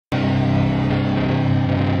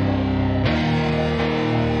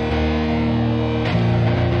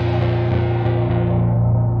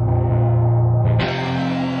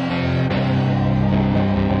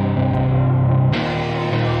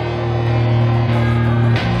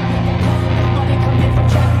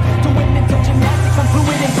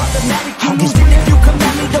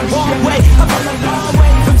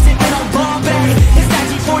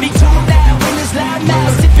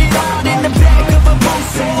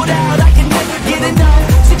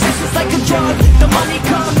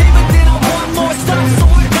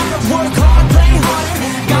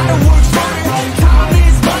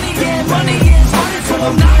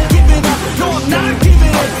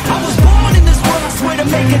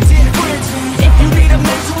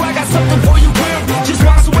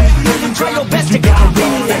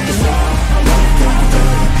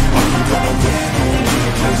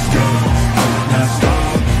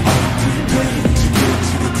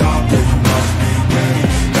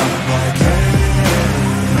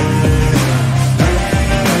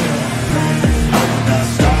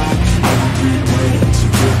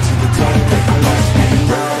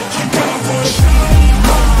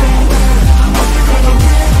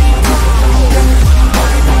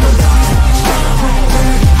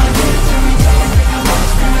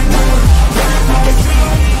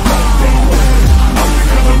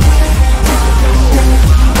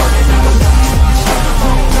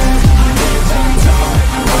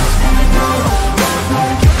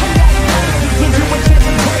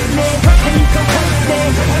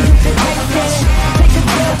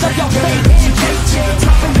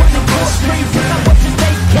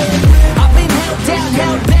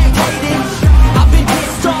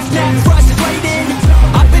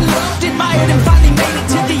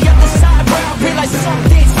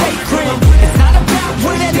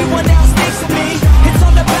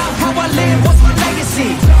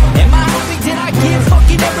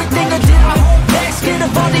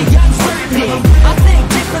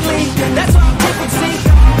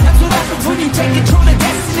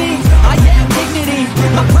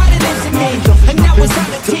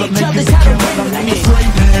make it become my life of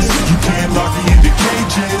greatness. You can't lock me into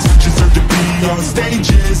cages, deserve to be on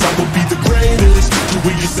stages. I will be the greatest, do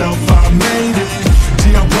it yourself, I made it.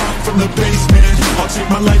 I rock from the basement, I'll take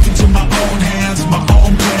my life into my own hands, my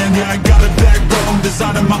own plan. Yeah, I got a backbone,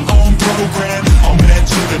 designing my own program. I'm head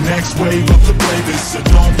to the next wave of the bravest, so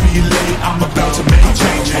don't be late, I'm about to make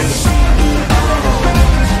changes.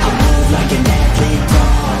 I move like an athlete,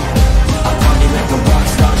 I party like a rock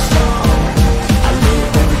star.